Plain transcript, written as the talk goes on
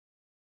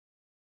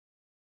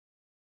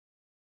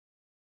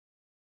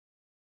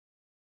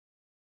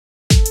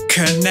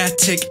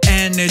Kinetic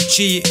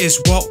energy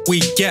is what we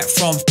get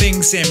from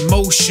things in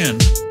motion.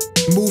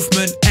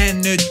 Movement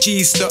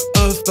energy's the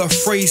other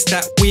phrase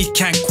that we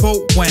can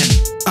quote when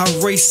a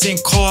racing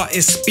car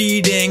is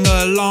speeding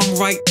along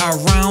right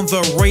around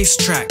the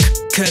racetrack.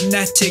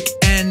 Kinetic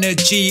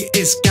energy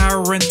is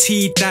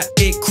guaranteed that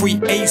it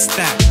creates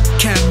that.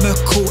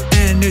 Chemical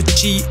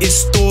energy is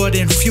stored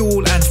in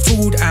fuel and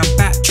food and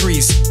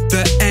batteries.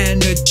 The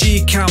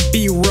energy can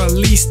be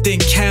released in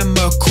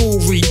chemical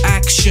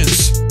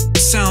reactions.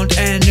 Sound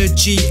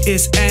energy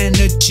is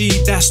energy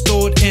that's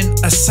stored in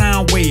a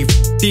sound wave.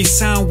 These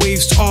sound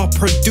waves are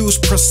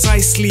produced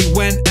precisely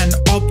when an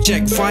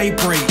object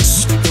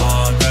vibrates.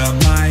 On the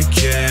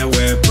mic, yeah,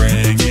 we're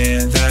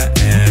bringing that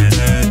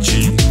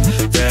energy.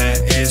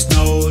 There is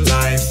no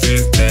life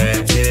if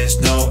there is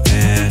no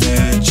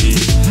energy.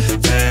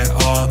 There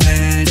are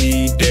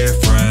many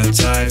different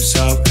types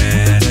of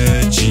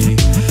energy.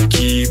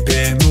 Keep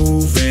it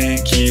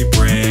moving, keep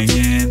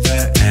bringing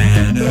the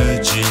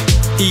energy.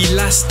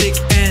 Elastic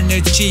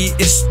energy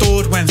is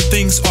stored when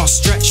things are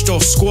stretched or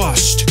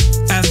squashed,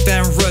 and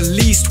then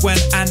released when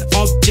an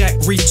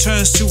object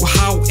returns to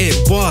how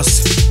it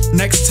was.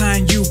 Next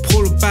time you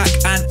pull back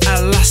an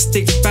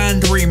elastic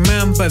band,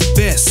 remember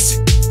this.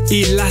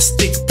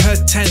 Elastic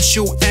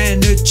potential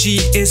energy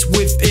is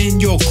within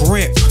your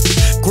grip.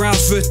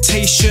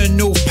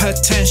 Gravitational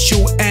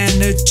potential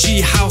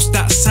energy, how's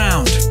that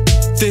sound?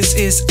 This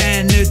is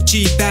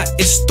energy that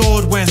is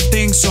stored when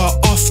things are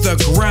off the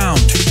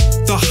ground.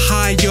 The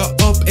higher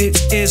up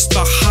it is,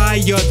 the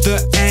higher the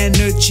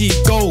energy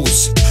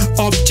goes.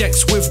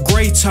 Objects with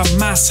greater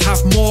mass have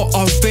more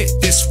of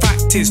it, this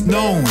fact is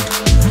known.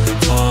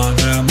 On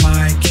the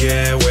mic,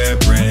 yeah, we're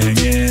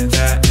bringing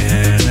that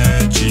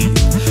energy.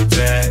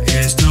 There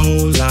is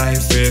no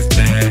life if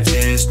there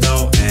is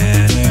no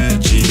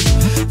energy.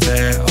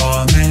 There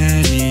are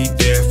many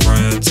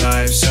different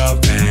types of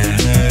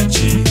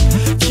energy.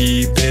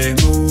 Keep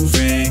it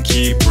moving,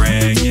 keep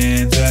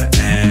bringing the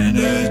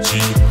energy.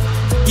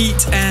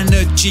 Heat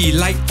energy,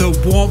 like the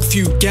warmth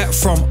you get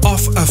from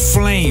off a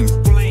flame.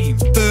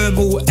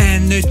 Thermal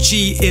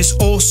energy is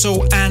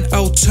also an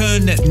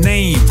alternate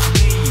name.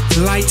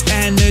 Light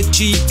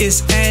energy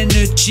is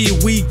energy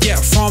we get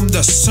from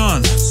the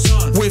sun.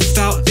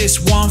 Without this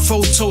one,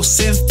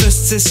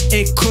 photosynthesis,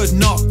 it could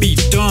not be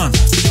done.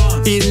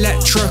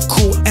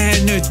 Electrical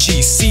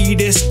energy, see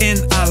this in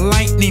a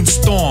lightning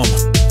storm.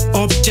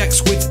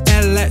 Objects with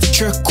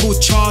electrical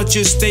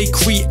charges, they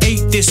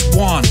create this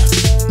one.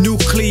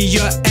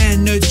 Nuclear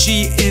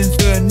energy in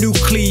the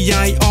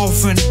nuclei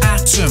of an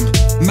atom.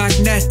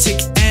 Magnetic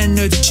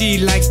energy,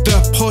 like the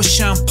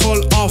push and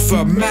pull of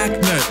a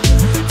magnet.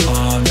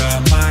 On the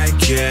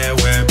mic, yeah,